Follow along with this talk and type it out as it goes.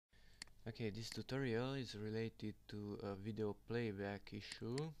Okay, this tutorial is related to a video playback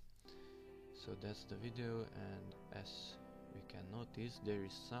issue. So that's the video, and as we can notice, there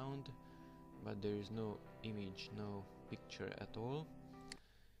is sound, but there is no image, no picture at all.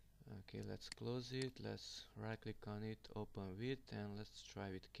 Okay, let's close it, let's right click on it, open with, and let's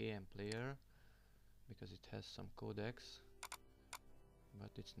try with KM player, because it has some codecs, but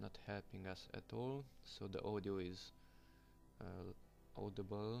it's not helping us at all. So the audio is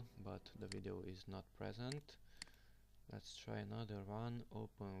audible, but the video is not present. Let's try another one,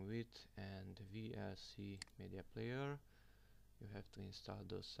 open with and VLC media player. You have to install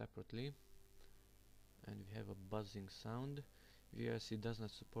those separately. And we have a buzzing sound. VLC does not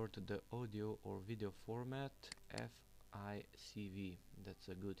support the audio or video format FICV. That's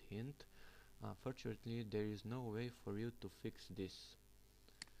a good hint. Unfortunately, there is no way for you to fix this.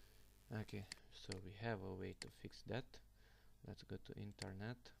 Okay, so we have a way to fix that. Let's go to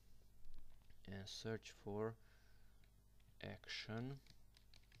internet and search for Action.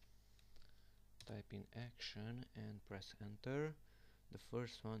 Type in Action and press enter. The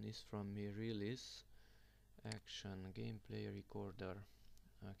first one is from Mirillis Action gameplay recorder.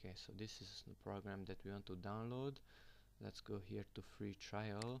 Okay, so this is the program that we want to download. Let's go here to free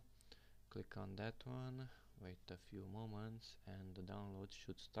trial, click on that one, wait a few moments and the download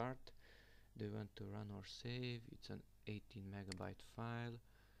should start. Do you want to run or save? It's an 18 megabyte file.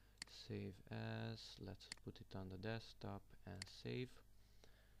 Save as, let's put it on the desktop and save.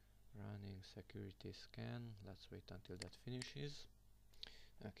 Running security scan, let's wait until that finishes.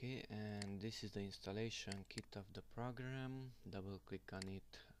 Okay, and this is the installation kit of the program. Double click on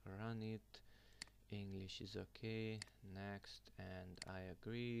it, run it. English is okay, next, and I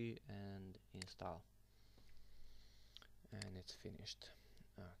agree, and install. And it's finished.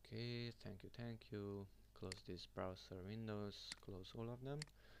 Okay, thank you. Close this browser windows, close all of them.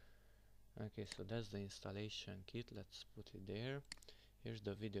 Okay, so that's the installation kit. Let's put it there. Here's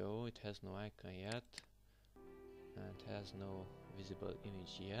the video. It has no icon yet and has no visible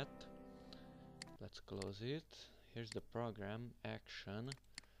image yet. Let's close it. Here's the program, Action.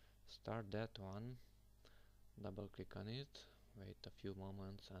 Start that one. Double click on it. Wait a few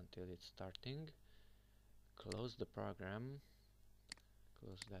moments until it's starting. Close the program.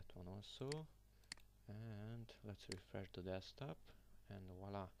 Close that one also. And let's refresh the desktop. And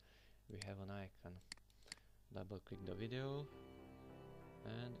voila, we have an icon. Double click the video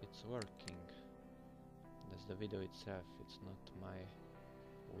and it's working. That's the video itself, it's not my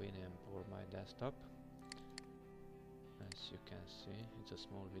Winamp or my desktop. As you can see, it's a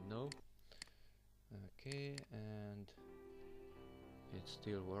small window. Okay, and it's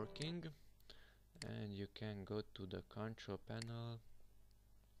still working. And you can go to the control panel,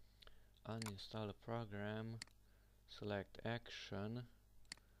 uninstall a program, select Action,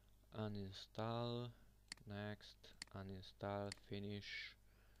 uninstall, next, uninstall, finish.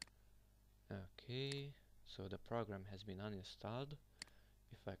 Okay, so the program has been uninstalled.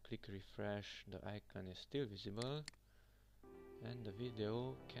 If I click refresh, the icon is still visible and the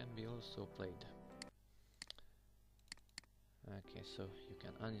video can be also played. Okay, so you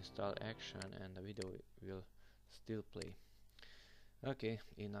can uninstall Action and the video will still play. Okay,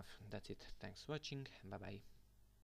 enough, that's it. Thanks for watching, bye bye.